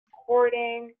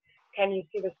recording. Can you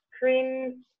see the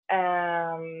screen?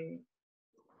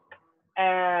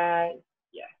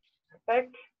 Yes,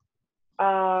 perfect.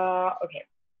 Okay,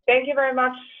 thank you very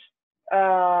much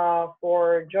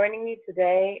for joining me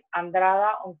today.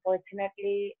 Andrada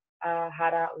unfortunately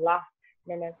had a last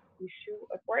minute issue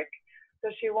at work, so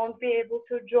she won't be able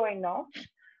to join us.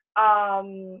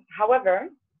 However,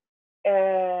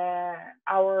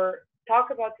 our talk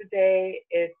about today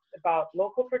is about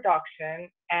local production,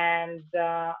 and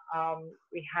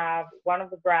we have one of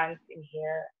the brands in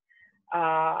here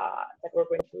that we're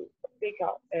going to speak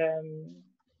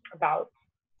about.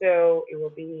 So it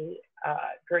will be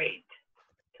great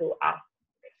to ask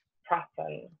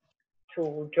Prasan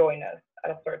to join us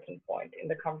at a certain point in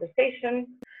the conversation.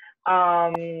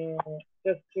 Um,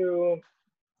 just to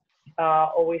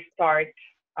always start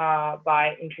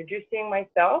by introducing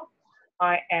myself.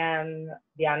 I am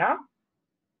Diana,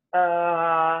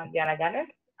 Diana Llanes.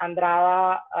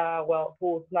 Andrada, well,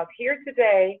 who's not here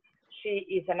today, she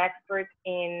is an expert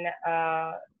in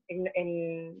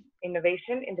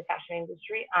innovation in the fashion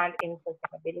industry and in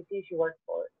sustainability. She works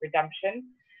for Redemption.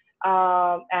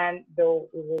 And though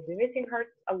we will be missing her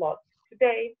a lot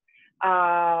today,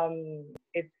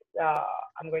 it's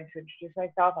I'm going to introduce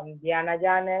myself. I'm Diana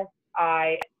Llanes.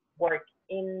 I work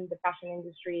in the fashion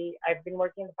industry. I've been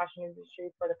working in the fashion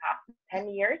industry for the past 10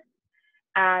 years.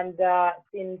 And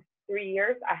since 3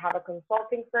 years, I have a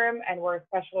consulting firm, and we're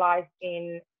specialized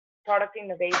in product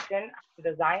innovation and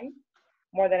design,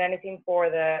 more than anything for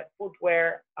the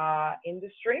footwear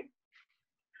industry.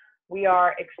 We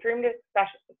are extremely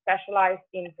specialized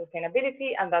in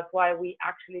sustainability, and that's why we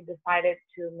actually decided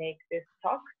to make this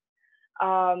talk.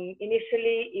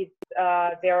 Initially,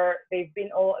 they've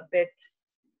been all a bit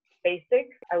basic,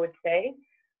 I would say,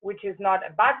 which is not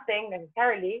a bad thing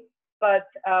necessarily, but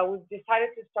we've decided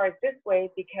to start this way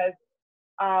because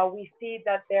we see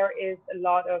that there is a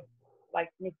lot of like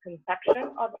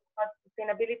misconception of what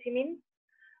sustainability means.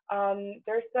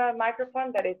 There's a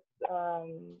microphone that is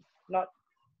not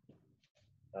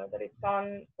that it's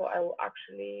on, so I will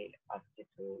actually ask you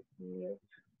to mute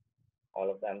all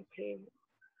of them, please.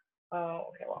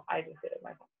 Okay, well, I just did it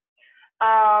myself.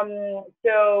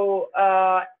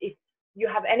 If you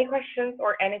have any questions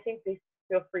or anything, please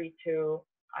feel free to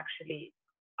actually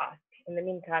ask. In the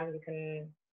meantime, you can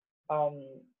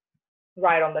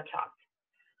write on the chat.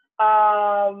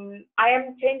 I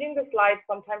am changing the slides.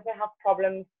 Sometimes I have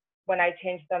problems when I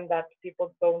change them that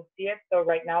people don't see it. So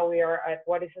right now we are at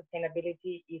what is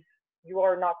sustainability. If you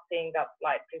are not seeing that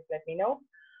slide, please let me know.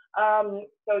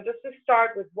 So just to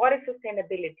start with, what is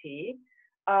sustainability?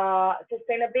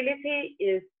 Sustainability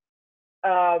is,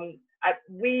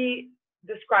 we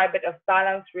describe it as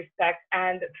balance, respect,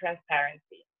 and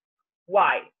transparency.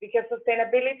 Why? Because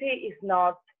sustainability is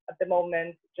not at the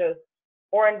moment just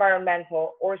or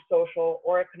environmental or social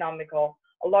or economical.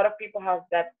 A lot of people have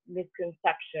that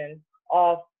misconception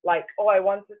of like, oh, I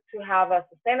wanted to have a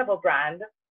sustainable brand,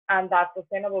 and that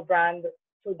sustainable brand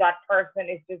to that person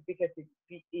is just because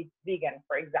it's vegan,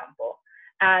 for example.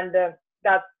 And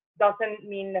that doesn't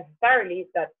mean necessarily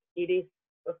that it is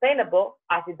sustainable,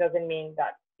 as it doesn't mean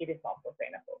that it is not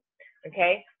sustainable.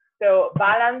 Okay, so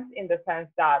balance in the sense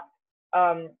that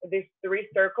these three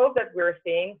circles that we're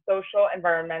seeing, social,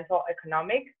 environmental,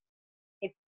 economic,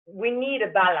 we need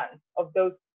a balance of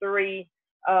those three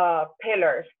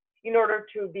pillars in order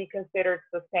to be considered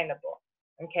sustainable.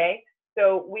 Okay,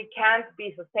 so we can't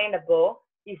be sustainable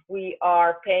if we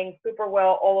are paying super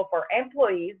well all of our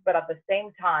employees, but at the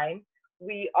same time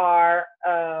we are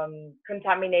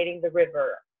contaminating the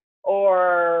river,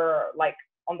 or like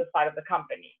on the side of the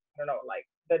company, I don't know, like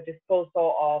the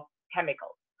disposal of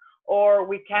chemicals. Or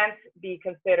we can't be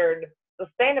considered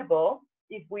sustainable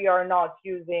if we are not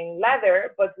using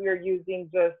leather, but we are using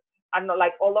just, I don't know,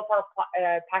 like all of our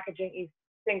packaging is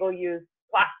single-use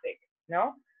plastic,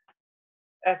 no?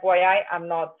 FYI, I'm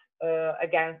not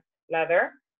against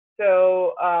leather.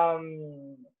 So,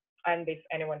 and if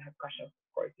anyone has questions,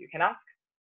 of course, you can ask.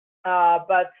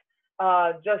 But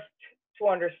just to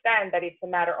understand that it's a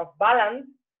matter of balance,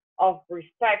 of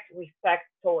respect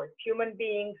towards human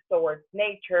beings, towards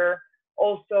nature.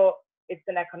 Also, it's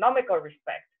an economical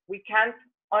respect. We can't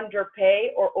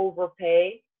underpay or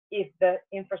overpay if the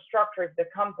infrastructure, if the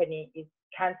company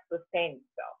can't sustain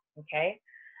itself. Okay,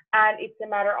 and it's a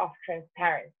matter of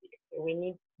transparency. We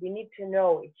need to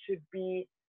know. It should be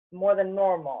more than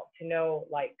normal to know,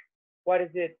 like, what is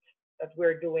it that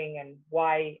we're doing and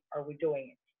why are we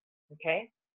doing it. Okay,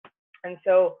 and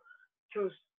so to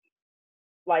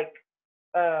like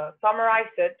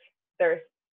summarize it, there's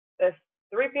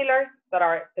three pillars that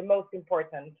are the most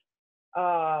important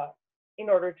in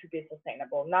order to be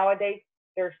sustainable. Nowadays,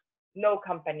 there's no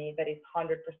company that is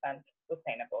 100%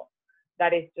 sustainable.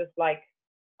 That is just like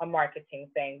a marketing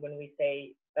thing when we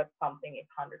say that something is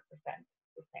 100%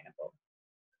 sustainable.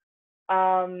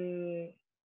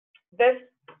 This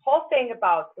whole thing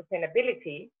about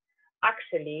sustainability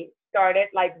actually started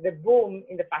like the boom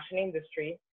in the fashion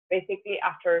industry basically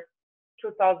after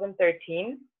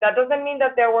 2013. That doesn't mean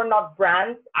that there were not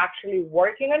brands actually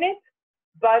working on it,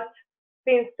 but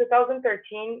since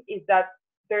 2013 is that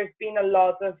there's been a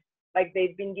lot of, like,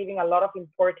 they've been giving a lot of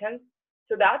importance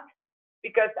to that,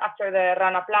 because after the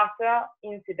Rana Plaza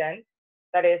incident,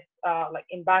 that is like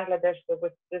in Bangladesh, there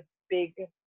was this big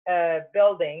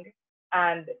building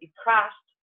and it crashed.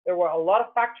 There were a lot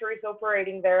of factories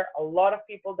operating there. A lot of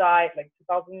people died, like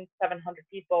 2,700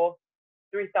 people,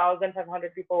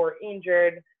 3,500 people were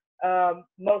injured.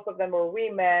 Most of them were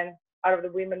women. Out of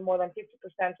the women, more than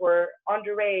 50% were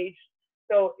underage.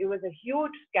 So it was a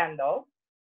huge scandal.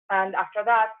 And after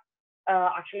that,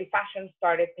 actually fashion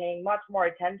started paying much more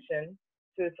attention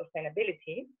to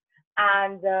sustainability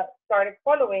and started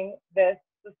following the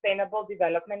Sustainable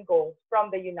Development Goals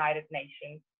from the United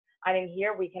Nations. And in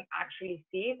here, we can actually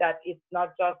see that it's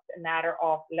not just a matter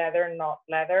of leather, not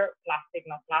leather, plastic,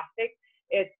 not plastic.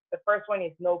 It's the first one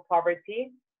is no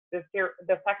poverty. The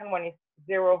second one is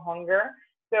zero hunger.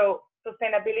 So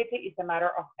sustainability is a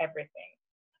matter of everything.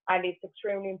 And it's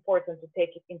extremely important to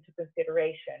take it into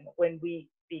consideration when we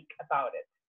speak about it.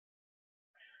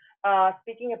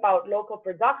 Speaking about local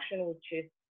production, which is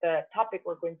the topic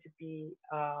we're going to be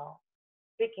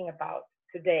speaking about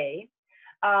today,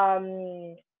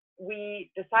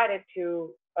 we decided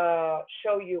to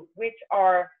show you which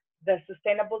are the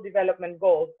Sustainable Development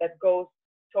Goals that goes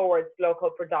towards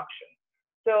local production.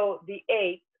 So the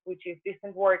 8th, which is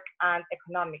decent work and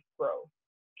economic growth,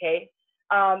 okay?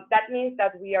 That means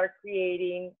that we are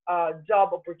creating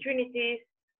job opportunities,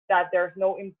 that there's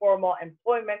no informal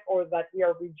employment, or that we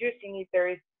are reducing it. There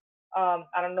is,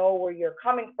 I don't know where you're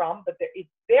coming from, but it's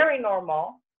very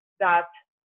normal that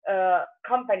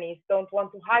companies don't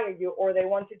want to hire you, or they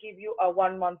want to give you a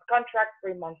 1-month contract,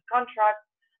 3-month contract,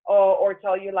 or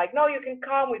tell you like, no, you can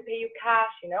come, we pay you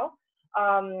cash, you know?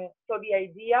 So the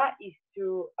idea is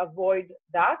to avoid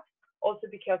that. Also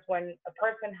because when a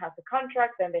person has a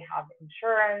contract, then they have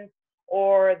insurance,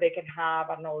 or they can have,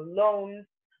 I don't know, loans,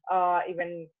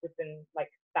 even within like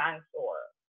banks or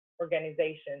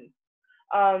organizations.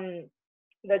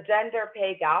 The gender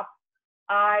pay gap,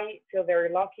 I feel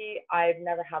very lucky. I've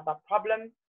never had that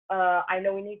problem. I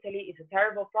know in Italy it's a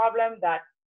terrible problem that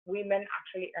women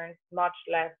actually earn much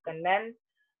less than men.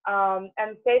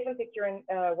 And safe and secure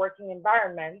working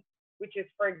environment, which is,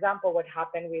 for example, what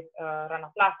happened with Rana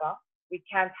Plaza. We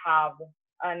can't have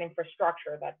an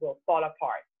infrastructure that will fall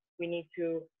apart. We need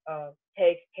to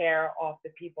take care of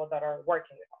the people that are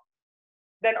working with us.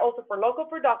 Then also for local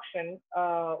production,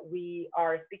 we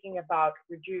are speaking about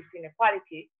reduced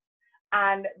inequality.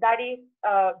 And that is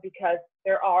because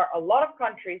there are a lot of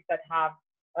countries that have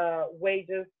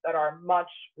wages that are much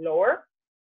lower.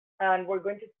 And we're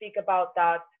going to speak about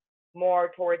that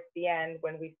more towards the end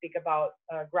when we speak about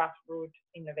grassroots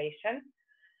innovation.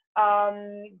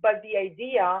 But the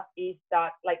idea is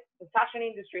that, like, the fashion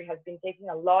industry has been taking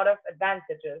a lot of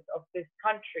advantages of these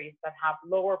countries that have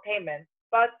lower payments,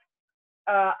 but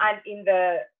and in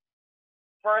the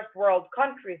first world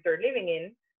countries they're living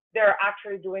in, they're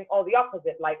actually doing all the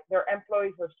opposite. Like, their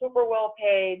employees are super well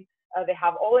paid, they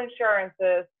have all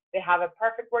insurances, they have a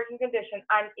perfect working condition,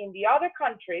 and in the other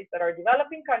countries that are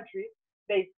developing countries,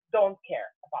 they don't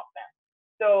care about them.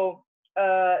 So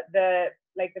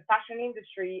the fashion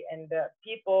industry and the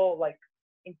people, like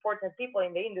important people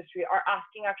in the industry, are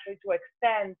asking actually to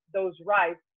extend those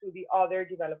rights to the other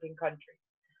developing countries.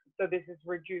 So this is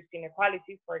reduced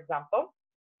inequalities, for example.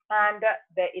 And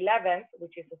the 11th,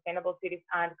 which is sustainable cities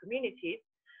and communities,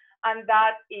 and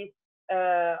that is,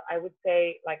 I would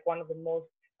say, like one of the most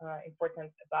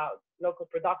important about local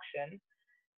production,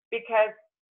 because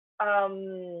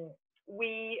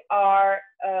we are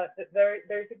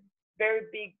there's a very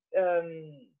big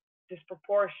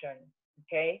disproportion,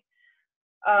 okay?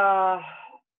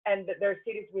 And there are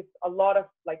cities with a lot of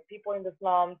like people in the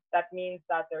slums. That means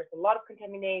that there's a lot of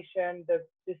contamination. The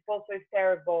disposal is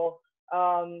terrible.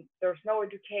 There's no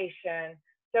education.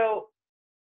 So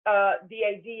the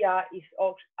idea is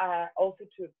also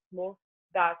to smooth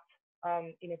that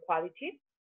inequality.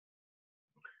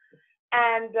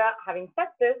 And having said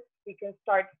this, we can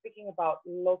start speaking about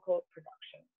local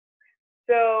production.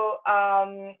 So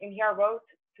in here I wrote,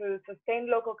 to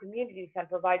sustain local communities and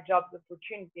provide jobs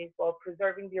opportunities while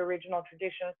preserving the original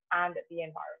traditions and the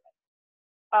environment.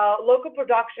 Local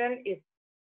production is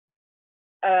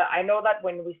I know that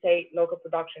when we say local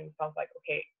production, it sounds like,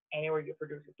 okay, anywhere you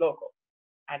produce is local,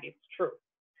 and it's true.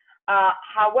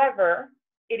 However,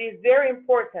 it is very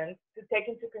important to take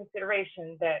into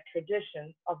consideration the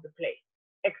traditions of the place.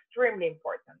 Extremely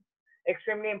important.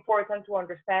 Extremely important to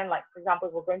understand, like, for example,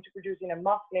 if we're going to produce in a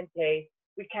Muslim place,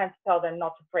 we can't tell them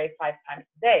not to pray 5 times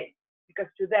a day because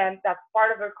to them, that's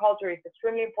part of their culture. It's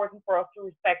extremely important for us to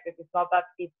respect it. It's not that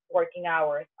it's working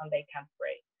hours and they can't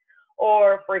pray.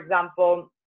 Or, for example,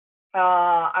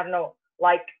 I don't know,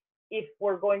 like if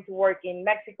we're going to work in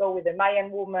Mexico with a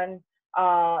Mayan woman,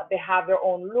 they have their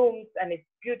own looms and it's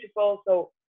beautiful.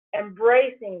 So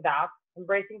embracing that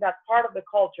part of the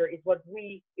culture is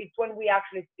it's when we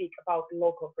actually speak about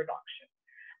local production.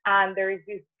 And there is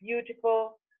this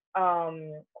beautiful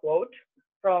quote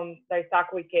from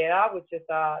Daisaku Ikeda, which is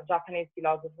a Japanese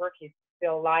philosopher. He's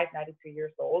still alive, 92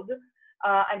 years old.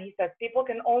 And he says, people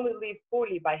can only live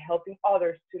fully by helping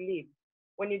others to live.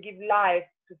 When you give life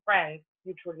to friends,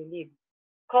 you truly live.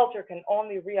 Culture can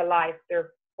only realize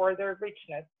their further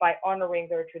richness by honoring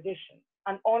their traditions.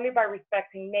 And only by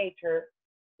respecting nature,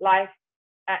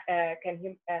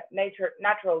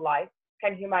 natural life,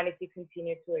 can humanity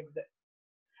continue to exist.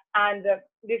 And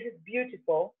this is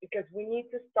beautiful because we need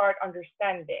to start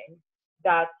understanding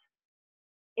that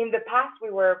in the past we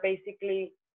were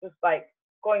basically just like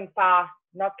going fast,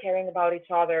 not caring about each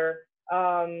other,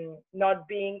 not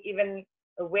being even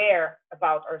aware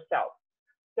about ourselves.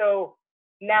 So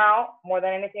now, more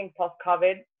than anything,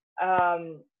 post-COVID,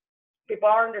 people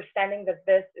are understanding that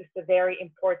this is a very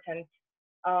important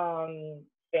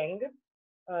thing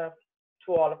to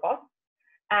all of us,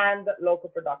 and local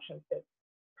production fits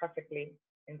perfectly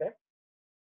in this.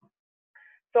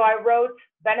 So I wrote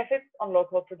benefits on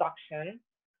local production.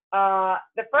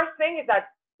 The first thing is that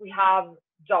we have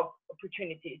job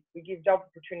opportunities. We give job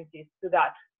opportunities to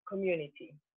that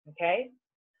community, okay?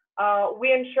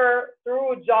 We ensure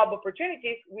through job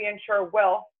opportunities, we ensure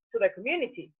wealth to the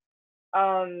community.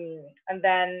 And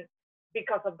then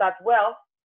because of that wealth,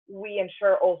 we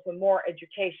ensure also more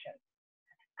education.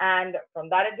 And from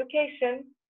that education,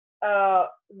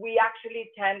 we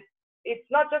actually it's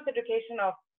not just education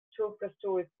of 2 plus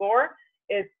 2 is 4,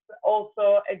 it's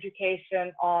also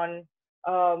education on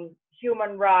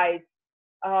human rights.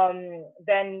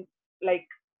 Then, like,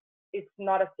 it's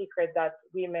not a secret that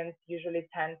women usually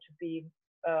tend to be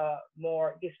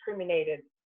more discriminated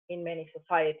in many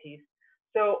societies.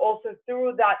 So also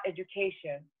through that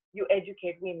education, you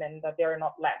educate women that they are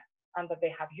not less and that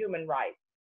they have human rights.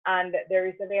 And there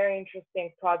is a very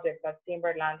interesting project that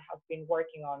Timberland has been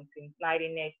working on since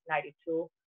 1992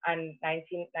 and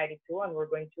 1992, and we're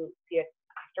going to see it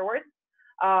afterwards.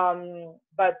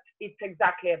 But it's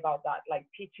exactly about that, like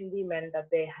teaching women that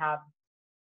they have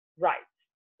rights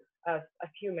as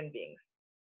human beings.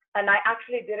 And I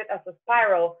actually did it as a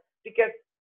spiral because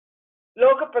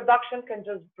local production can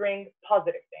just bring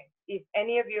positive things. If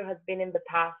any of you have been in the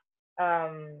past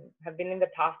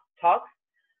talks,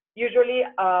 usually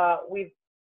we've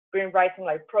been writing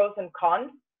like pros and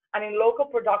cons. And in local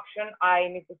production, I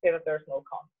need to say that there's no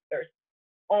cons. There's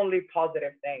only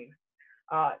positive things.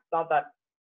 It's not that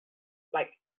like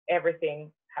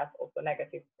everything has also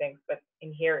negative things, but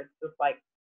in here it's just like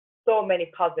so many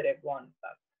positive ones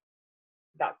that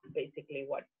that's basically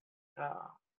what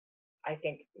I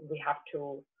think we have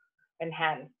to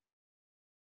enhance.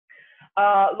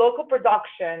 Local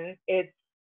production, it's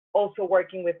also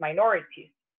working with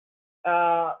minorities.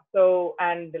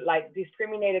 And like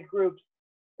discriminated groups.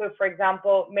 So for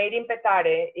example, Made in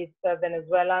Petare is a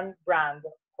Venezuelan brand.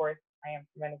 Of course, I am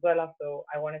from Venezuela, so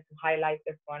I wanted to highlight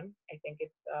this one. I think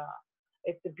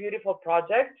it's a beautiful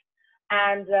project.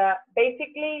 And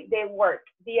basically they work.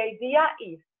 The idea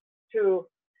is to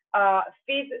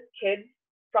feed kids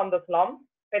from the slum.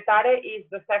 Petare is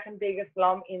the second biggest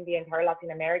slum in the entire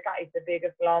Latin America. It's the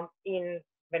biggest slum in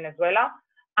Venezuela,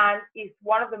 and is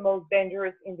one of the most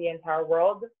dangerous in the entire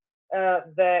world.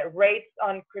 The rates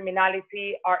on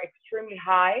criminality are extremely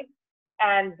high.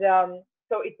 And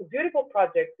so it's a beautiful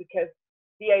project because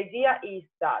the idea is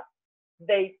that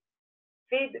they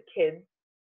feed the kids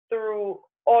through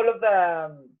all of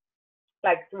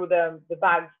through the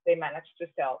bags they manage to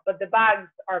sell. But the bags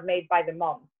are made by the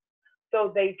moms.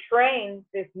 So they train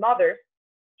these mothers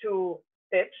to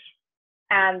stitch,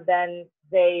 and then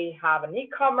they have an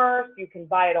e-commerce. You can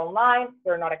buy it online.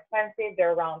 They're not expensive.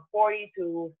 They're around $40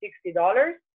 to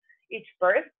 $60 each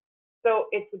purse. So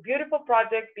it's a beautiful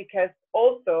project because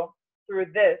also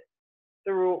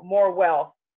through more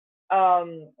wealth,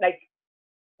 like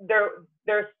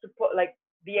there's support, like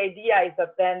the idea is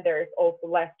that then there is also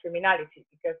less criminality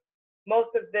because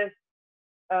most of this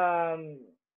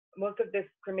most of this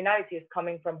criminality is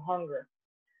coming from hunger.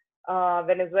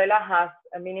 Venezuela has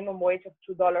a minimum wage of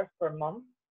 $2 per month,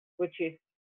 which is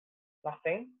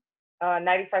nothing.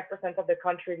 95% of the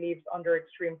country lives under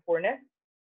extreme poorness.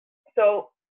 So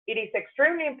it is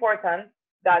extremely important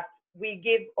that we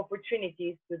give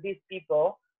opportunities to these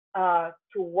people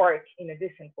to work in a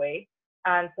decent way,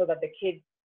 and so that the kids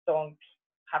don't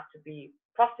have to be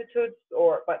prostitutes,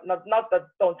 or but not that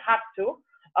don't have to,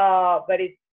 but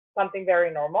it's something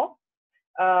very normal.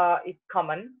 It's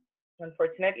common,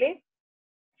 unfortunately.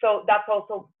 So that's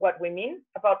also what we mean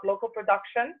about local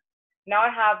production. Now I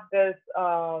have this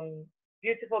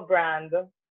beautiful brand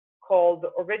called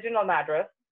Original Madras.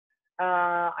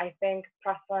 I think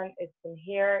Prasan is in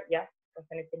here. Yes,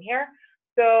 Prasan is in here.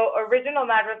 So Original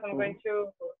Madras, I'm going to,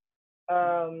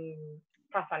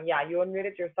 Prasan, yeah, you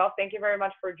unmuted yourself. Thank you very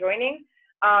much for joining.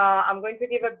 I'm going to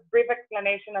give a brief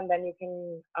explanation and then you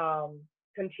can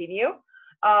continue.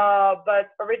 But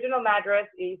Original Madras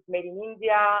is made in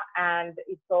India and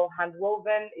it's all hand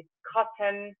woven, it's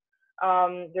cotton.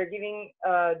 They're giving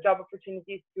job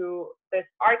opportunities to these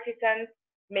artisans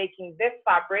making this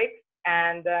fabric.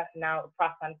 And now,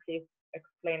 Prasan, please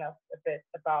explain us a bit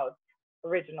about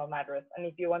Original Madras. And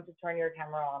if you want to turn your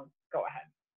camera on, go ahead.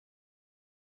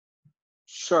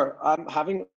 Sure. I'm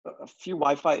having a few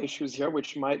Wi-Fi issues here,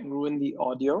 which might ruin the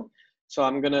audio. So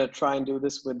I'm going to try and do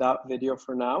this without video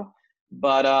for now.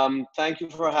 But thank you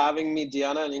for having me,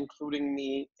 Diana, and including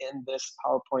me in this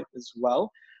PowerPoint as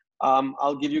well.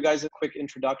 I'll give you guys a quick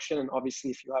introduction, and obviously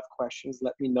if you have questions,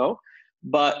 let me know.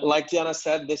 But like Diana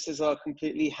said, this is a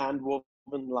completely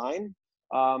hand-woven line.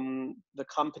 The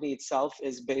company itself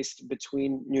is based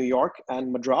between New York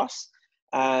and Madras.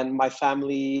 And my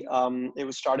family, it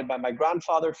was started by my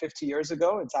grandfather 50 years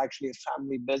ago. It's actually a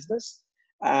family business.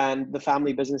 And the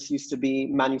family business used to be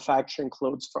manufacturing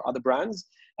clothes for other brands.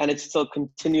 And it still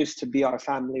continues to be our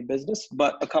family business.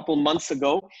 But a couple months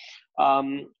ago,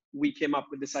 we came up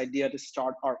with this idea to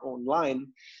start our own line.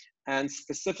 And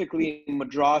specifically,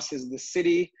 Madras is the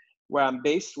city where I'm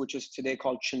based, which is today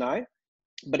called Chennai.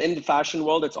 But in the fashion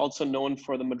world, it's also known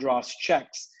for the Madras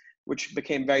checks, which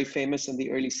became very famous in the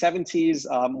early 70s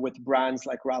with brands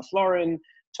like Ralph Lauren,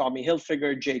 Tommy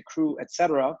Hilfiger, J. Crew,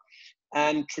 etc.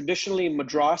 And traditionally,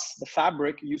 Madras, the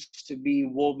fabric used to be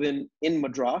woven in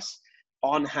Madras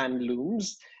on hand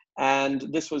looms. And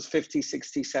this was 50,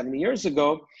 60, 70 years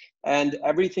ago. And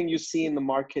everything you see in the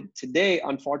market today,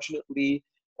 unfortunately,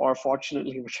 or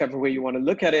fortunately, whichever way you want to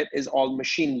look at it, is all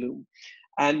machine loom.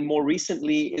 And more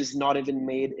recently is not even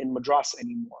made in Madras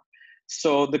anymore.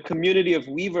 So the community of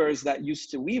weavers that used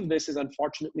to weave this is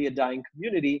unfortunately a dying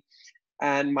community.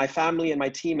 And my family and my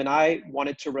team and I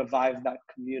wanted to revive that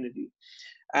community.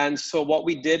 And so what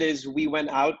we did is we went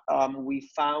out, we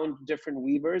found different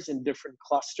weavers in different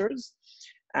clusters,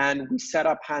 and we set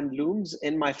up hand looms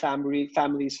in my family's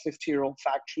 50-year-old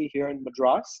factory here in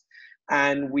Madras.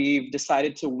 And we've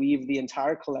decided to weave the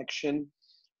entire collection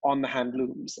on the hand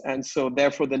looms. And so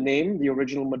therefore the name, the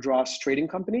Original Madras Trading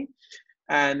Company.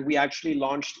 And we actually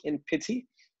launched in Pitti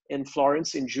in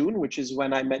Florence in June, which is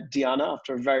when I met Diana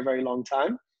after a very, very long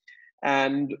time.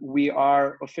 And we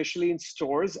are officially in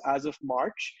stores as of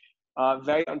March.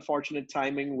 Very unfortunate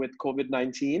timing with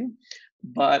COVID-19,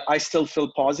 but I still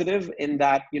feel positive in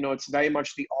that, you know, it's very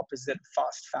much the opposite of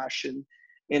fast fashion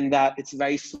in that it's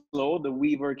very slow. The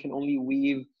weaver can only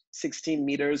weave 16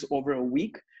 meters over a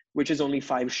week, which is only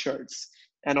 5 shirts.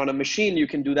 And on a machine, you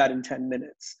can do that in 10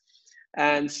 minutes.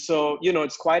 And so, you know,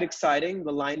 it's quite exciting.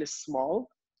 The line is small,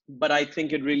 but I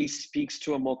think it really speaks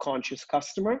to a more conscious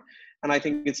customer. And I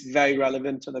think it's very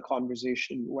relevant to the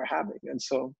conversation we're having. And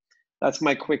so that's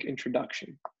my quick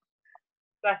introduction.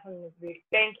 Definitely.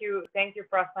 Thank you,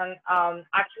 Prasan.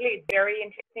 Actually, it's very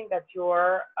interesting that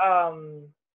you're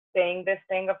saying this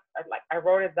thing of, like, I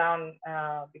wrote it down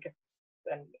because,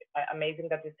 and amazing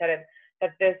that you said it,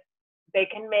 that they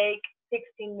can make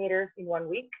 16 meters in 1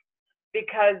 week,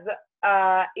 because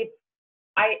I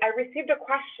received a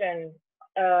question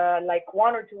like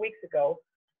 1 or 2 weeks ago,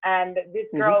 and this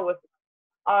girl was,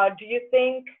 do you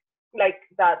think like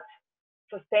that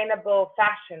sustainable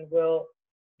fashion will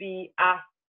be as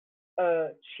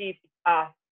cheap as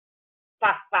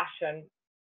fast fashion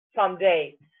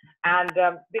someday? And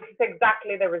this is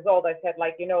exactly the result. I said,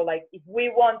 like, you know, like if we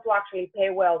want to actually pay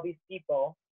well these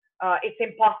people, it's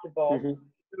impossible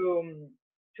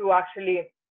to actually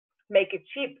make it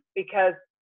cheap, because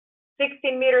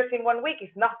 16 meters in 1 week is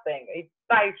nothing. It's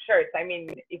 5 shirts. I mean,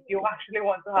 if you actually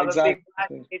want to have a big brand,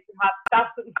 you need to have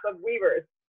thousands of weavers.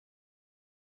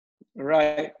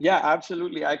 Right. Yeah,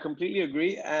 absolutely. I completely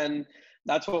agree. And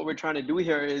that's what we're trying to do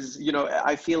here is, you know,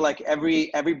 I feel like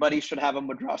everybody should have a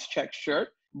Madras check shirt,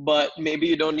 but maybe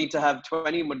you don't need to have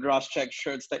 20 Madras check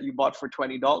shirts that you bought for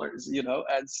 $20, you know?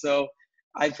 And so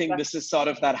I think this is sort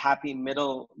of that happy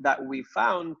middle that we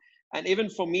found. And even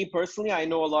for me personally, I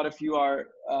know a lot of you are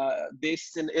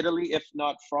based in Italy, if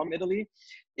not from Italy,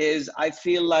 is I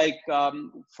feel like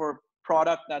for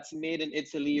product that's made in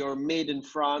Italy or made in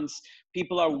France,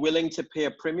 people are willing to pay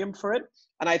a premium for it.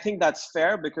 And I think that's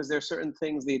fair because there are certain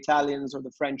things the Italians or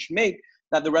the French make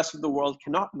that the rest of the world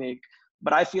cannot make.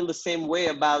 But I feel the same way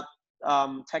about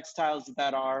textiles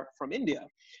that are from India.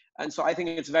 And so I think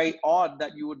it's very odd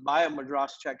that you would buy a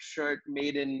Madras check shirt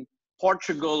made in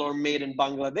Portugal or made in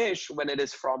Bangladesh when it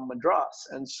is from Madras.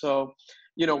 And so,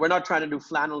 you know, we're not trying to do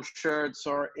flannel shirts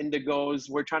or indigos.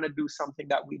 We're trying to do something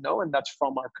that we know, and that's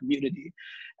from our community.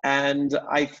 And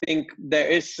I think there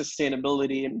is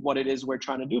sustainability in what it is we're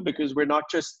trying to do, because we're not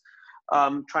just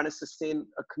trying to sustain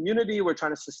a community, we're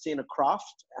trying to sustain a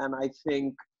craft. And I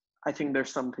think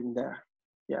there's something there.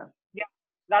 Yeah. Yeah,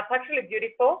 that's actually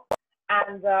beautiful.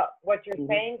 And what you're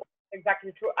saying is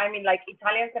exactly true. I mean, like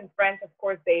Italians and French, of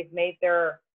course, they've made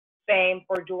their fame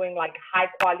for doing like high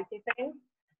quality things.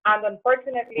 And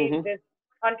unfortunately, this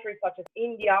countries such as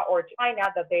India or China,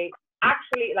 that they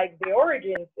actually, like, the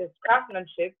origins is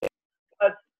craftsmanship,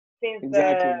 but since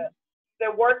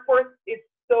the workforce is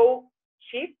so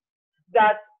cheap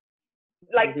that,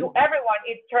 like, to everyone,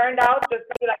 it turned out just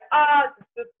to be like, it's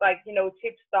just like, you know,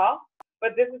 cheap stuff.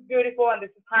 But this is beautiful, and this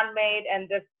is handmade, and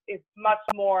this is much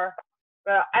more.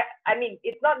 I mean,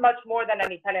 it's not much more than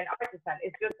an Italian artisan.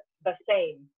 It's just the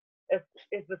same.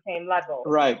 It's the same level.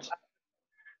 Right.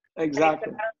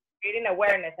 Exactly. Creating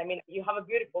awareness. I mean, you have a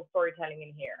beautiful storytelling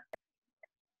in here.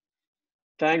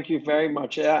 Thank you very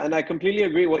much. Yeah, and I completely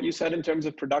agree what you said in terms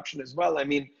of production as well. I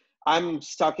mean, I'm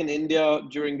stuck in India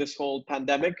during this whole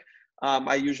pandemic.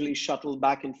 I usually shuttle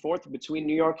back and forth between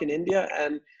New York and India.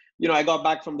 And, you know, I got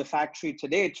back from the factory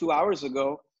today, 2 hours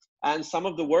ago, and some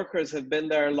of the workers have been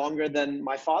there longer than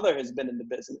my father has been in the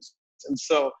business. And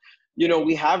so, you know,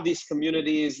 we have these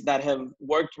communities that have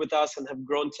worked with us and have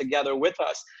grown together with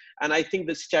us. And I think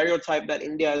the stereotype that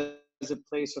India is a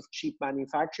place of cheap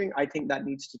manufacturing, I think that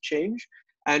needs to change.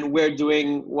 And we're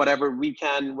doing whatever we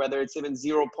can, whether it's even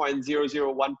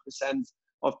 0.001%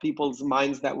 of people's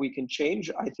minds that we can change.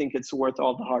 I think it's worth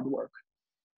all the hard work.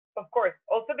 Of course.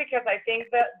 Also because I think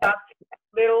that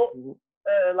little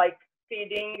like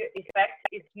seeding effect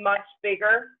is much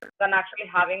bigger than actually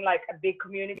having like a big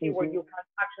community where you can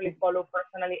actually follow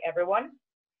personally everyone.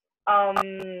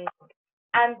 And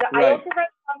I also read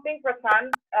something,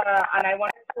 Prasan, and I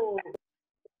wanted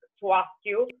to ask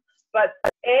you, but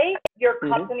your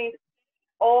company is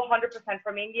all 100%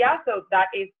 from India, so that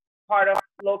is part of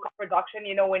local production,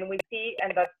 you know, when we see,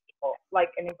 and that's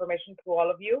like an information to all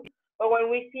of you, but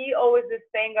when we see always this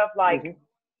thing of like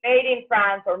made in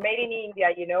France or made in India,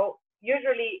 you know,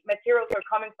 usually materials are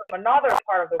coming from another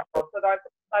part of the world, so that's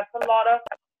a lot of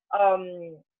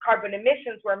carbon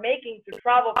emissions we're making to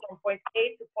travel from point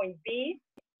A to point B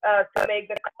to make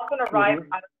the cotton arrive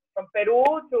from Peru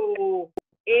to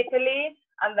Italy,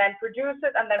 and then produce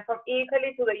it, and then from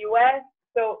Italy to the US.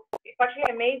 So it's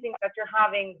actually amazing that you're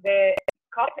having the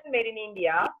cotton made in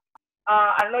India.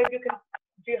 I don't know if you can,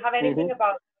 do you have anything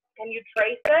about, can you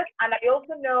trace it? And I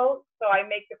also know, so I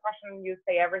make the question and you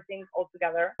say everything all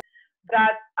together,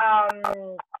 that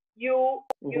you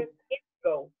use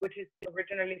indigo, which is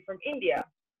originally from India.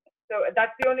 So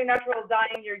that's the only natural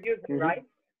dyeing you're using, right?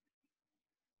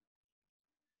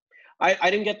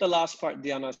 I didn't get the last part,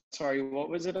 Diana. Sorry, what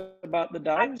was it about the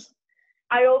dyes?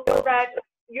 I also read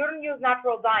you don't use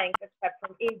natural dyeing except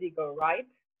from indigo, right?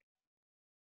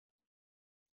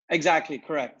 Exactly,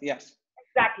 correct, yes.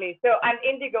 Exactly. So, and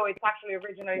indigo is actually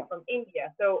originally from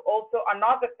India. So also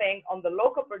another thing on the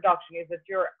local production is that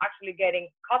you're actually getting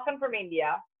cotton from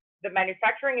India. The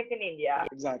manufacturing is in India.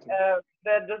 Exactly.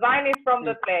 The design is from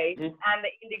the place, and the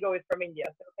indigo is from India.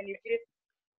 So can you please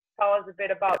tell us a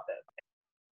bit about this?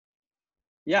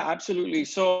 Yeah, absolutely.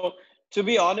 So to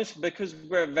be honest, because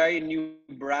we're a very new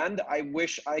brand, I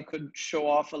wish I could show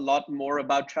off a lot more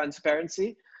about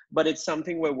transparency, but it's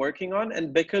something we're working on.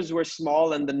 And because we're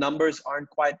small and the numbers aren't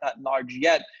quite that large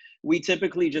yet, we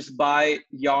typically just buy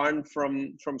yarn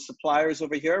from suppliers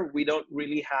over here. We don't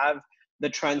really have the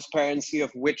transparency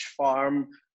of which farm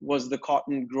was the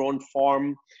cotton grown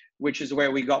from, which is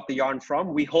where we got the yarn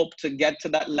from. We hope to get to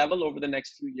that level over the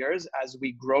next few years as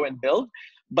we grow and build.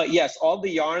 But yes, all the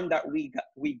yarn that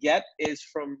we get is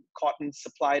from cotton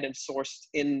supplied and sourced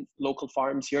in local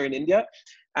farms here in India.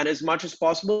 And as much as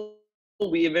possible,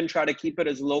 we even try to keep it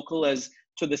as local as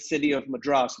to the city of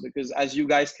Madras, because as you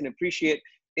guys can appreciate,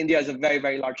 India is a very,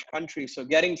 very large country. So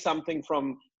getting something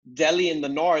from Delhi in the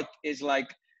north is like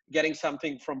getting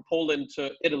something from Poland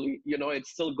to Italy. You know, it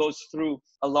still goes through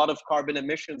a lot of carbon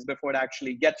emissions before it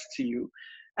actually gets to you.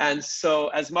 And so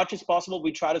as much as possible,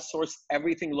 we try to source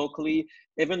everything locally,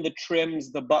 even the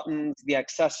trims, the buttons, the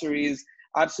accessories,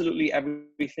 absolutely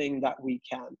everything that we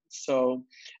can. So,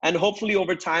 and hopefully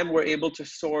over time, we're able to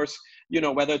source, you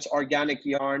know, whether it's organic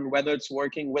yarn, whether it's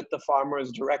working with the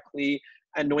farmers directly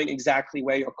and knowing exactly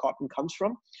where your cotton comes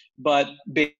from, but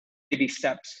baby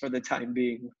steps for the time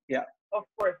being. Yeah. Of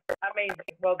course, amazing.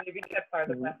 Well, baby steps are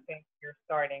the Mm-hmm. best thing you're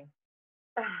starting.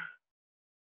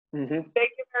 Mm-hmm.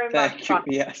 Thank you very much, Thank you. Pratik.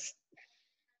 Yes.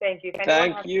 Thank you.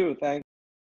 Thank you. Thank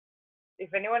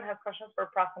If anyone has questions for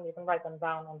Pratik, you can write them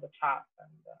down on the chat,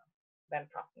 and then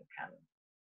Pratik can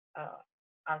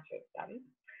answer them.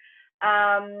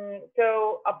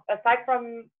 So aside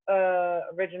from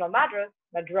original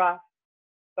Madras,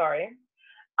 sorry,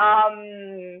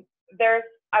 there's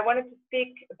I wanted to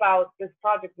speak about this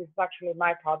project. This is actually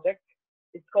my project.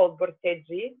 It's called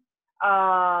Borseggi.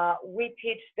 We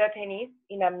teach detainees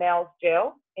in a male's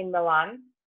jail in Milan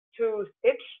to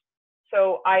stitch.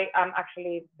 So I am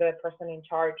actually the person in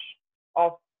charge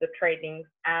of the trainings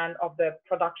and of the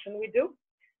production we do.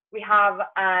 We have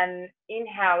an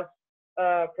in-house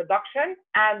production,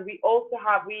 and we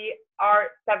are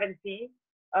 70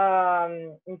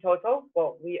 in total.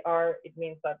 Well, it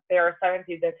means that there are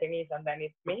 70 detainees and then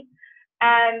it's me.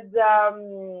 And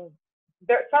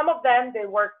some of them, they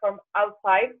work from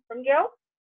outside from jail,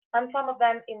 and some of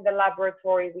them in the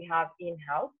laboratory we have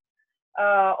in-house.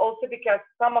 Also because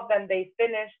some of them, they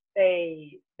finished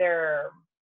their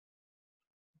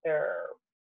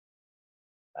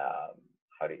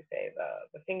how do you say,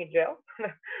 the thing in jail,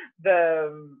 the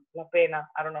la pena.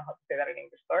 I don't know how to say that in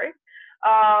English. Sorry.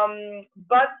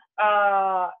 But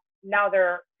now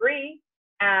they're free,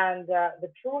 and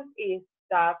the truth is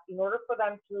that in order for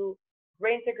them to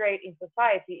reintegrate in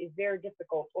society is very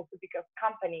difficult. Also because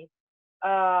companies,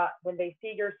 when they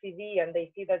see your CV and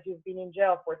they see that you've been in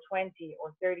jail for 20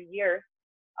 or 30 years,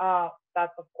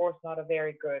 that's of course not a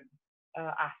very good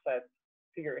asset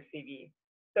to your CV.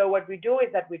 So what we do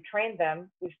is that we train them,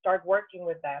 we start working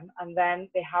with them, and then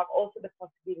they have also the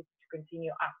possibility to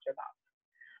continue after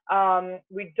that.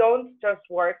 We don't just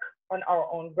work on our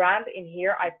own brand. In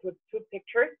here, I put two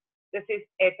pictures. This is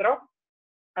Etro.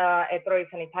 Etro is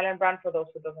an Italian brand for those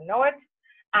who don't know it.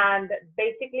 And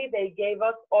basically, they gave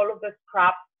us all of the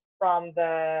scraps from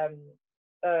the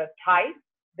ties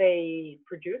they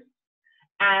produced.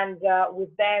 And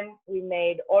with them, we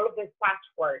made all of this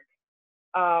patchwork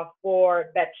for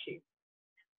bed sheets.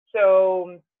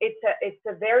 So it's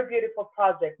a very beautiful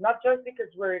project, not just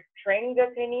because we're training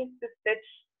detainees to stitch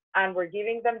and we're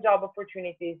giving them job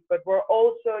opportunities, but we're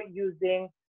also using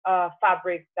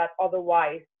fabrics that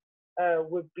otherwise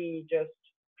would be just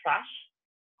trash.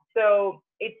 So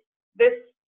it's this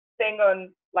thing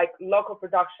on like local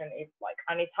production. It's like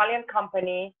an Italian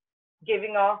company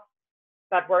giving us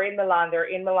that we're in Milan. They're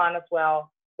in Milan as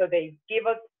well. So they give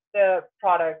us the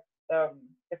product, the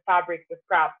fabric, the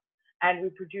scraps, and we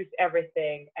produce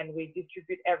everything and we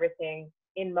distribute everything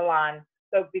in Milan.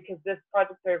 So because these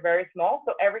projects are very small,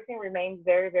 so everything remains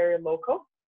very, very local.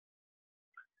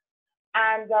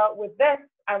 And with this,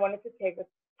 I wanted to take the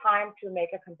time to make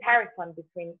a comparison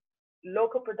between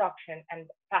local production and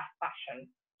fast fashion,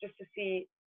 just to see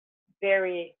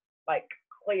very like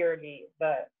clearly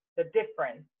the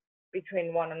difference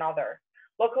between one another.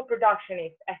 Local production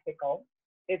is ethical,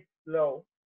 it's slow,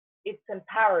 it's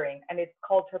empowering, and it's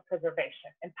culture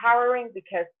preservation. Empowering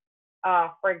because,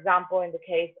 for example, in the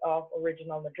case of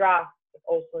original Madras, but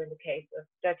also in the case of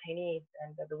detainees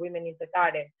and the women in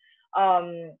Petare,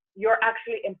 you're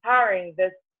actually empowering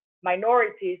these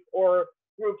minorities or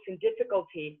groups in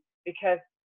difficulty because,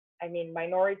 I mean,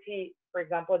 minority, for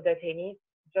example, detainees,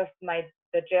 just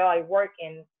the jail I work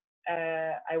in,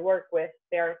 I work with,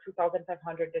 there are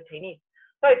 2,500 detainees.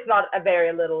 So it's not a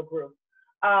very little group.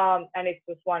 And it's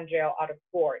just one jail out of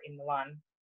 4 in Milan.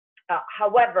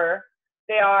 However,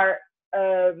 there are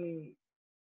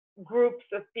groups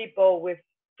of people with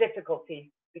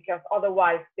difficulties because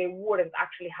otherwise they wouldn't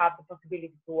actually have the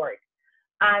possibility to work.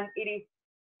 And it is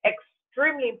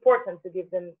extremely important to give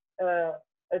them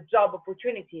a job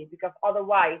opportunity because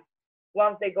otherwise,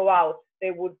 once they go out,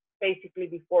 they would basically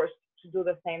be forced to do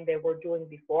the same they were doing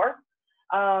before.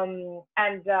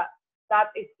 That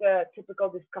is the typical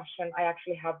discussion I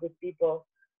actually have with people,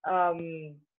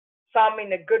 some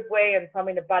in a good way and some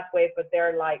in a bad way, but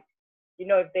they're like, you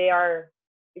know, if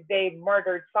they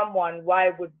murdered someone, why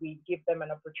would we give them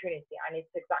an opportunity? And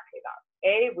it's exactly that.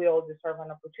 A, we all deserve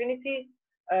an opportunity.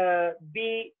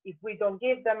 B, if we don't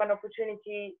give them an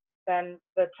opportunity, then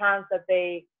the chance that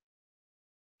they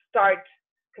start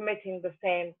committing the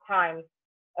same crimes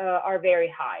are very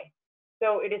high.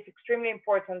 So it is extremely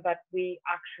important that we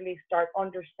actually start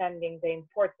understanding the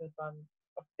importance of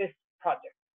this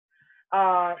project.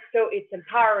 So it's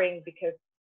empowering because,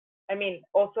 I mean,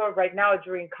 also right now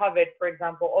during COVID, for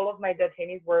example, all of my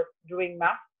detainees were doing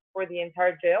masks for the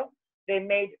entire jail. They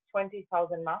made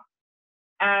 20,000 masks,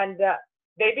 and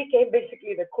they became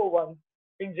basically the cool ones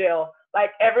in jail.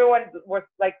 Like everyone was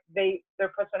like, their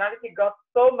personality got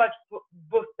so much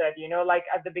boosted, you know, like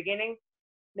at the beginning,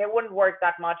 they wouldn't work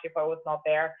that much if I was not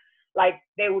there. Like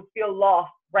they would feel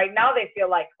lost. Right now they feel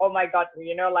like, oh my God,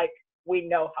 you know, like we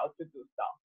know how to do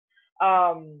stuff.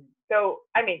 So,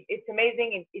 I mean, it's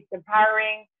amazing, it's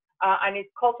empowering, and it's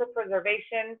culture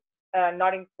preservation,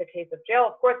 not in the case of jail,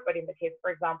 of course, but in the case,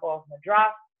 for example, of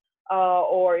Madras,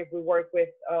 or if we work with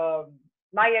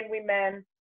Mayan women,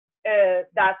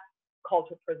 that's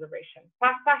culture preservation.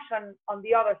 Fast fashion, on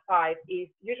the other side, is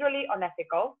usually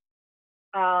unethical.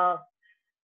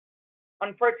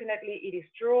 Unfortunately, it is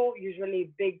true.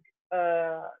 Usually big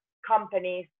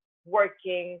companies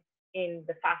working in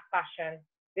the fast fashion,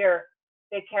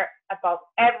 they care about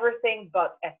everything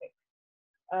but ethics.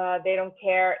 They don't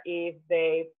care if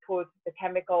they put the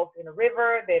chemicals in a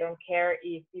river. They don't care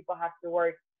if people have to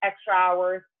work extra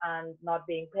hours and not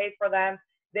being paid for them.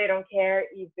 They don't care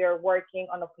if they're working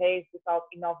on a place without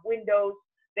enough windows.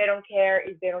 They don't care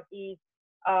if they don't eat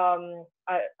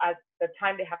at the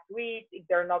time they have to eat, if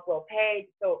they're not well paid.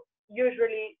 So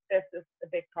usually this is a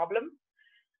big problem.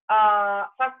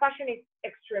 Fast fashion is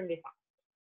extremely fast,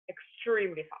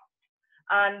 extremely fast.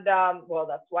 And well,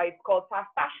 that's why it's called fast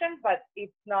fashion, but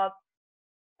it's not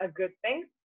a good thing.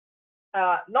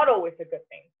 Not always a good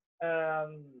thing.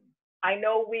 I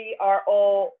know we are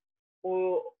all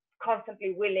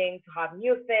constantly willing to have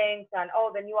new things, and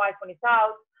oh, the new iPhone is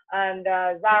out, and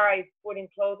Zara is putting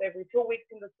clothes every 2 weeks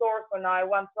in the store, so now I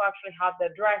want to actually have the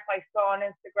dress I saw on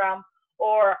Instagram.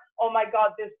 Or, oh my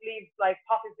God, these sleeves, like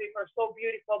puffy sleeves, are so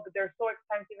beautiful, but they're so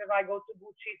expensive if I go to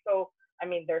Gucci. So, I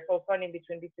mean, there's also an in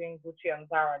between Gucci and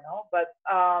Zara, no? But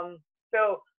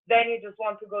so then you just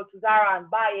want to go to Zara and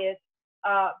buy it.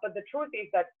 But the truth is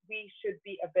that we should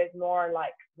be a bit more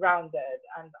like grounded,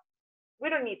 and we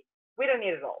don't need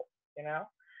it all, you know.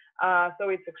 So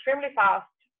it's extremely fast,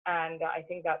 and I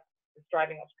think that is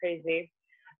driving us crazy.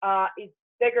 It's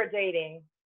degrading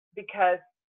because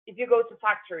if you go to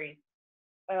factories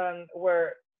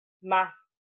where mass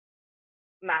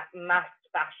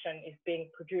fashion is being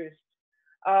produced,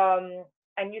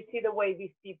 and you see the way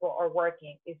these people are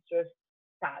working, it's just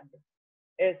sad.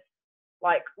 It's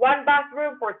like one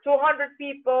bathroom for 200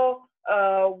 people,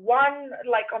 one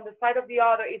like on the side of the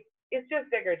other. It's just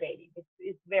degrading.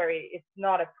 It's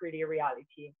not a pretty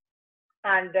reality.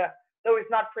 And though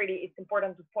it's not pretty, it's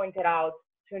important to point it out,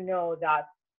 to know that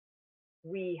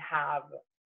we have,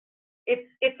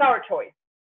 it's our choice.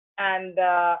 And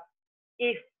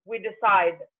if we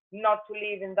decide not to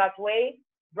live in that way,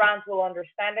 brands will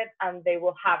understand it, and they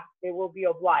will be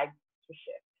obliged to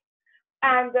shift.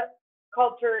 And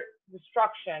culture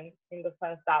destruction, in the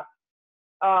sense that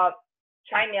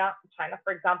China,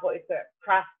 for example, it's a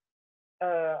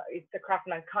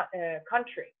craftsman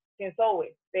country since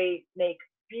always. They make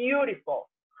beautiful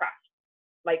crafts,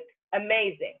 like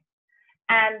amazing.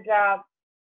 And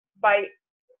by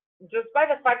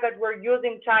the fact that we're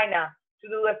using China to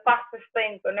do the fastest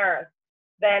things on earth,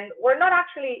 then we're not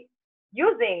actually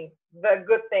using the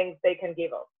good things they can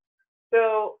give us.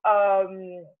 So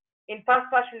in fast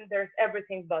fashion, there's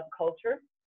everything but culture,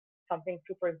 something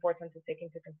super important to take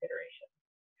into consideration.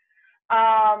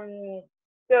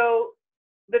 So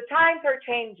the times are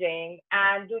changing,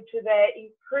 and due to the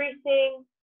increasing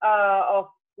of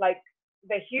like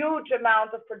the huge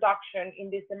amount of production in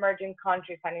these emerging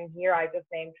countries, and in here I just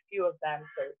named a few of them,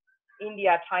 so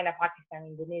India, China, Pakistan,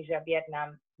 Indonesia,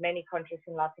 Vietnam, many countries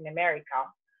in Latin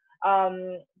America.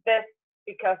 This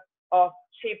because of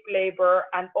cheap labor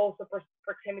and also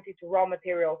proximity to raw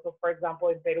materials. So for example,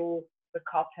 in Peru, the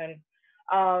cotton.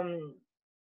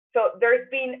 So there's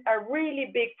been a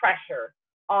really big pressure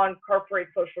on corporate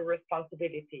social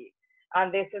responsibility.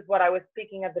 And this is what I was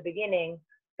speaking at the beginning.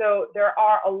 So there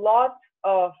are a lot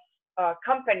of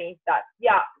companies that,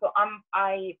 so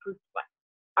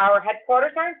our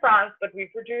headquarters are in France, but we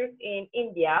produce in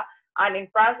India. And in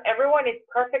France, everyone is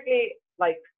perfectly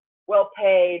like well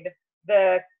paid.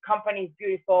 The company is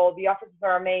beautiful. The offices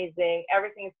are amazing.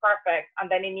 Everything is perfect. And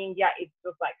then in India, it's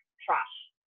just like trash.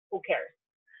 Who cares?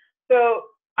 So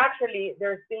actually,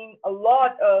 there's been a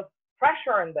lot of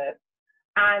pressure on this.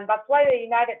 And that's why the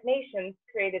United Nations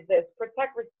created this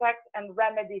Protect, Respect, and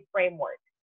Remedy framework,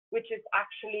 which is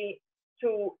actually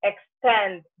to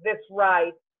extend this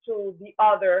right to the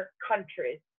other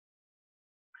countries.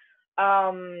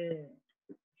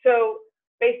 So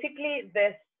basically,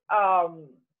 this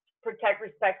Protect,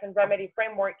 Respect, and Remedy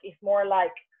framework is more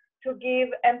like to give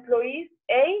employees,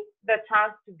 the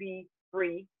chance to be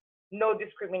free, no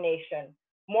discrimination.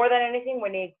 More than anything, we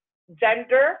need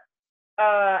gender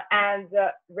and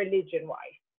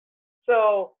religion-wise.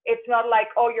 So it's not like,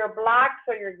 oh, you're black,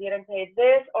 so you're getting paid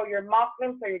this, or you're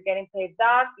Muslim, so you're getting paid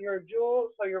that, you're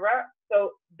Jew, so you're...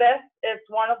 So this is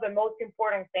one of the most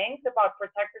important things about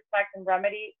Protect, Respect, and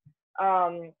Remedy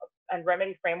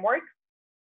framework.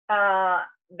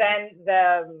 Then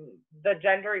the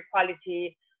gender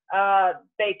equality,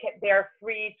 they are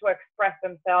free to express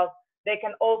themselves. They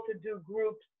can also do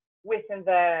groups within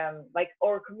the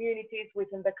or communities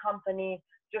within the company,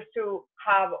 just to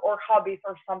have or hobbies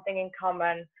or something in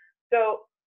common. So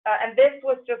and this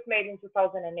was just made in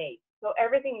 2008. So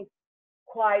everything is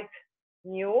quite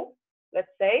new, let's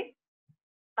say,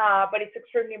 but it's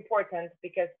extremely important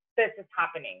because this is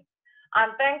happening.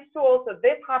 And thanks to also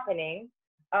this happening,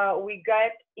 we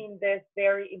get in this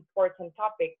very important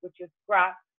topic, which is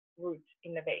grassroots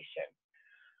innovation.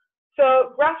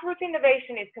 So grassroots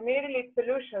innovation is community-led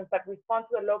solutions that respond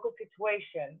to the local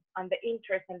situation and the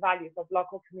interests and values of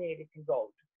local communities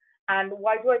involved. And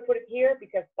why do I put it here?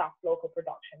 Because that's local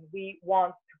production. We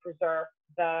want to preserve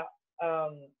the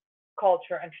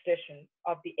culture and tradition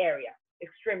of the area.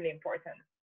 Extremely important.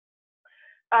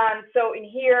 And so in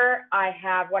here, I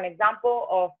have one example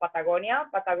of Patagonia.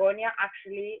 Patagonia,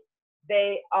 actually,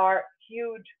 they are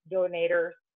huge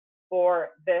donators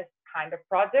for this kind of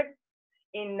project.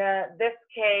 In this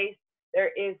case,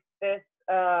 there is this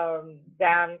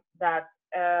dam that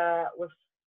was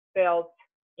built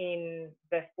in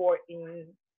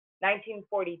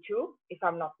 1942, if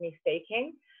I'm not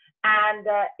mistaken. And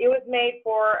it was made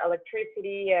for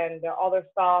electricity and other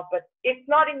stuff, but it's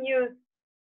not in use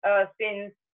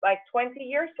since like 20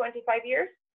 years, 25 years.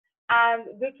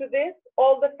 And due to this,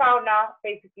 all the fauna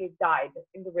basically died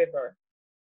in the river.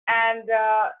 And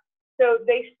so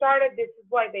they started, this is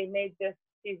why they made this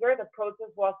teaser. The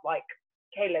process was like,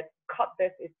 okay, let's cut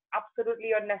this. It's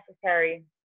absolutely unnecessary.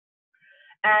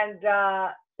 And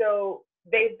so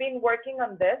they've been working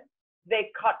on this.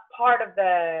 They cut part of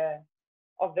the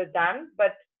dam,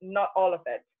 but not all of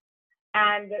it.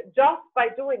 And just by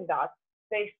doing that,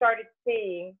 they started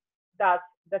seeing that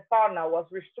the fauna was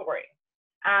restoring.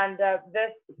 And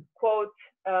this quote,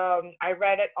 I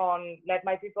read it on Let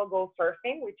My People Go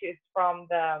Surfing, which is from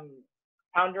the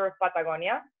founder of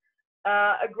Patagonia.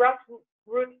 A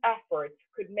grassroots effort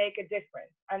could make a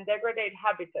difference, and degraded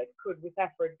habitat could, with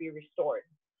effort, be restored.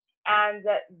 And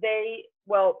they,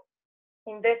 well,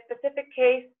 in this specific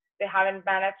case, they haven't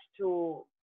managed to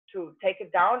take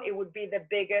it down. It would be the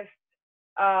biggest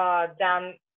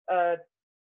dam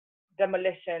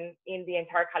demolition in the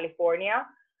entire California.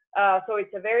 So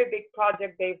it's a very big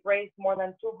project. They've raised more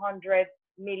than $200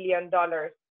 million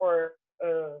for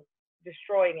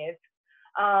destroying it.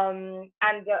 And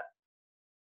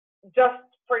just,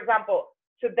 for example,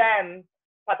 to them,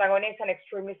 Patagonia is an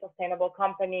extremely sustainable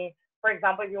company. For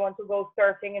example, if you want to go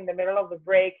surfing in the middle of the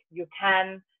break, you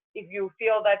can. If you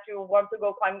feel that you want to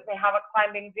go climb, they have a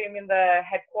climbing gym in the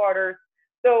headquarters.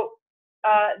 So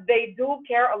they do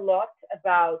care a lot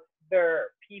about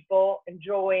their people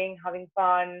enjoying, having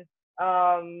fun,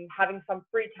 having some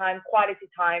free time, quality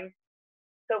time.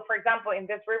 So for example, in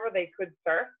this river, they could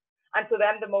surf. And to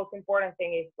them, the most important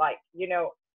thing is like, you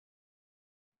know,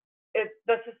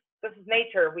 this is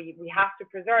nature. We have to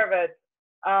preserve it.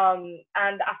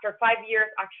 And after 5 years,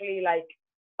 actually, like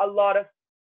a lot of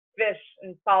fish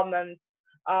and salmon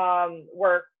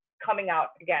were coming out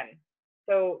again.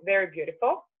 So very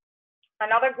beautiful.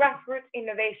 Another grassroots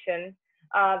innovation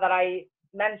that I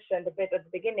mentioned a bit at the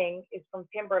beginning is from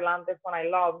Timberland. This one I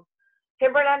love.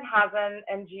 Timberland has an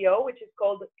NGO which is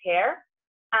called CARE,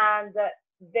 and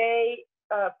they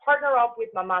partner up with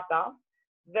Mamata.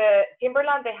 The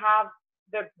Timberland, they have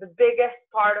the biggest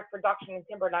part of production in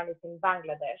Timberland is in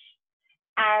Bangladesh,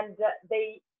 and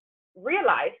they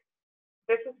realized,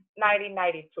 this is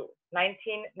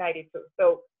 1992,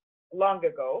 so long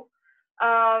ago.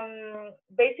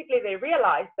 Basically, they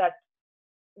realized that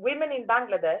women in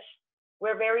Bangladesh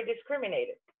were very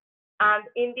discriminated. And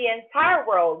in the entire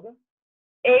world,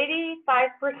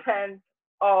 85%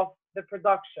 of the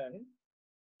production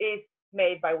is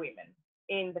made by women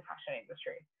in the fashion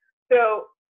industry. So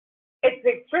it's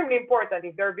extremely important.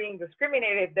 If they're being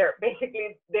discriminated, they're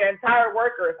basically, their entire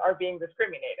workers are being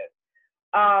discriminated.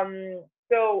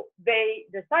 So they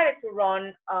decided to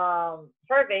run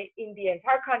survey in the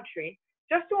entire country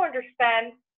just to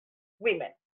understand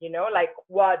women, like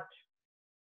what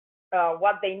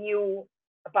they knew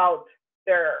about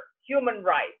their human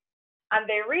rights. And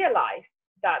they realized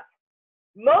that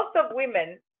most of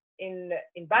women in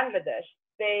Bangladesh,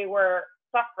 they were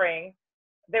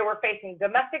facing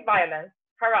domestic violence,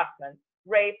 harassment,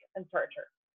 rape, and torture.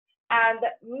 And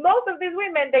most of these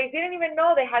women, they didn't even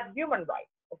know they had human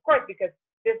rights, of course, because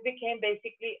this became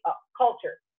basically a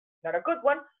culture, not a good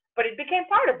one, but it became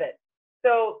part of it.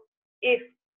 So if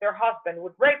their husband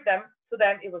would rape them, to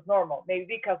them it was normal. Maybe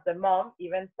because the mom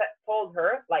even told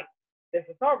her, like, this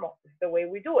is normal, this is the way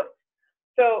we do it.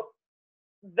 So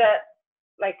the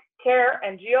CARE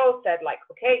NGO said, like,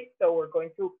 okay, so we're going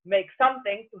to make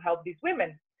something to help these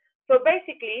women. So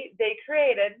basically, they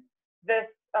created this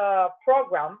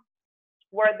program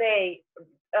where they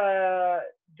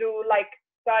do like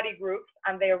study groups,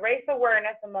 and they raise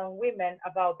awareness among women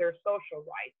about their social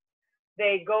rights.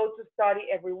 They go to study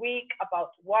every week about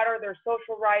what are their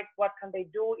social rights, what can they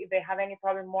do if they have any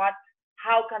problem,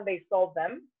 how can they solve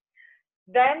them.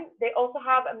 Then they also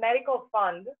have a medical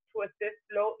fund to assist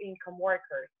low-income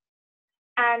workers.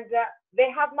 And they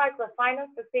have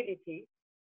microfinance facilities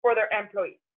for their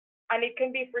employees. And it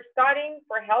can be for studying,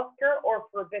 for healthcare, or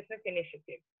for business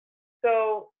initiatives.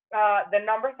 So the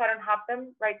numbers, I don't have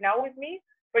them right now with me,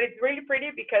 but it's really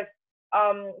pretty because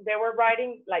they were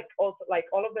writing all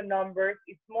of the numbers.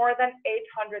 It's more than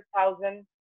 800,000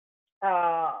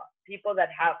 people that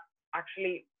have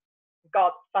actually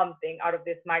got something out of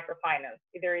this microfinance.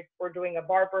 Either it's for doing a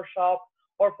barber shop,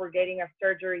 or for getting a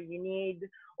surgery you need,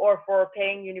 or for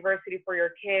paying university for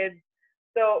your kids.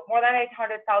 So more than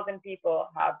 800,000 people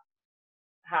have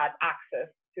had access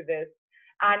to this.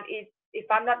 And if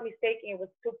I'm not mistaken, it was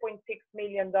 $2.6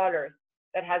 million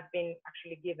that has been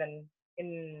actually given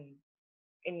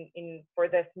for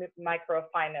this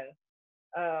microfinance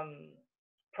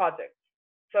project.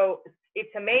 So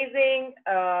it's amazing.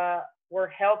 We're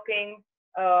helping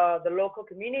the local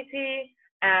community,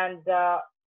 and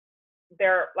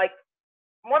they're like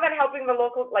more than helping the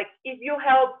local. Like, if you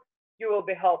help, you will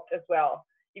be helped as well.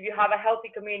 If you have a healthy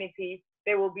community,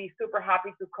 they will be super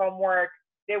happy to come work.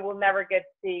 They will never get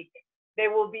sick. They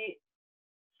will be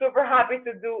super happy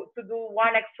to do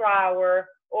 1 extra hour,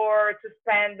 or to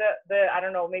spend the I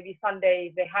don't know, maybe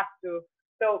Sundays they have to.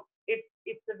 So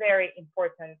it's a very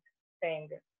important thing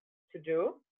to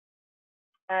do.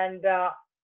 And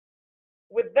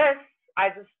with this, I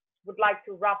just would like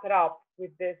to wrap it up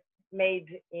with this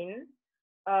made in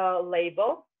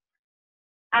label.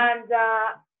 And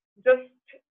just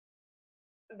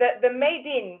the made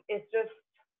in is just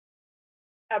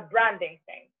a branding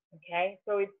thing, okay?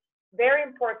 So it's very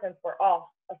important for us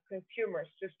as consumers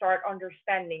to start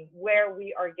understanding where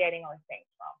we are getting our things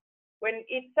from. When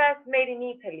it says made in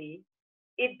Italy,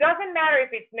 it doesn't matter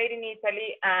if it's made in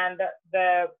Italy and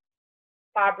the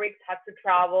fabrics had to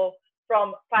travel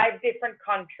from 5 different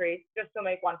countries just to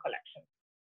make one collection.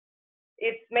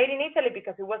 It's made in Italy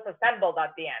because it was assembled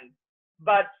at the end.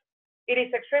 But it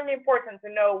is extremely important to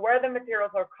know where the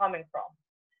materials are coming from.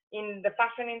 In the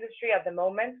fashion industry at the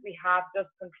moment, we have just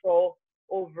control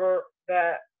over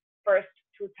the first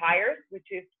 2 tiers,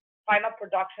 which is final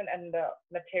production and the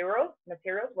materials,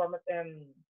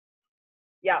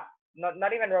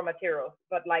 not even raw materials,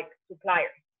 but like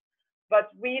suppliers. But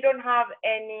we don't have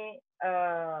any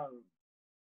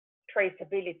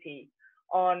traceability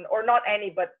on, or not any,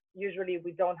 but usually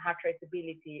we don't have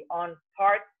traceability on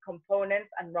parts, components,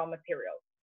 and raw materials,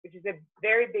 which is a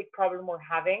very big problem we're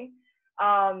having.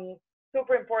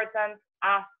 Super important,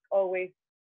 ask always,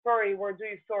 sorry, where do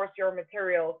you source your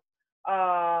materials?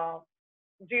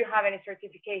 Do you have any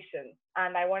certifications?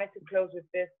 And I wanted to close with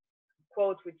this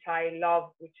quote, which I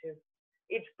love, which is,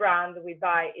 each brand we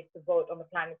buy, it's a vote on the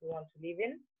planet we want to live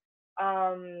in.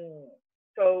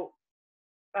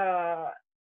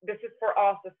 This is for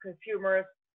us as consumers,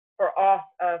 for us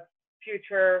as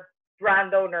future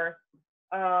brand owners,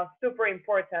 super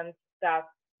important that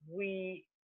we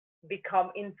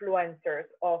become influencers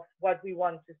of what we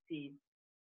want to see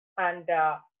and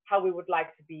how we would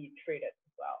like to be treated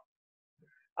as well.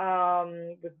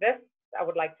 With this, I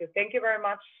would like to thank you very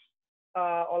much,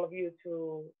 all of you,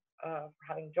 for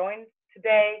having joined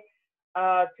today.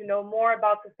 To know more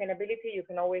about sustainability, you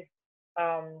can always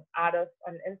add us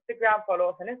on Instagram, follow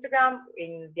us on Instagram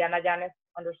in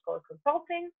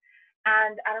DianaYanes_consulting.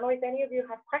 And I don't know if any of you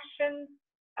have questions.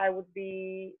 I would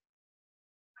be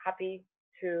happy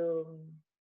to,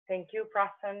 thank you,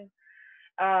 Prasan,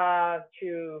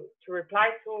 to reply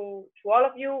to all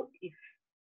of you. If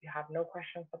you have no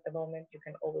questions at the moment, you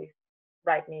can always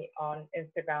write me on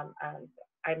Instagram, and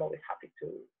I'm always happy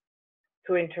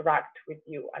to interact with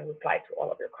you and reply to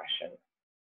all of your questions.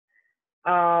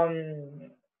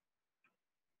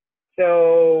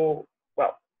 So,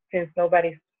 well, since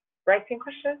nobody's writing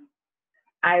questions,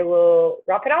 I will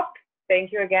wrap it up.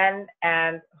 Thank you again,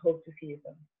 and hope to see you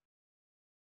soon.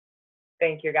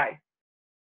 Thank you, guys.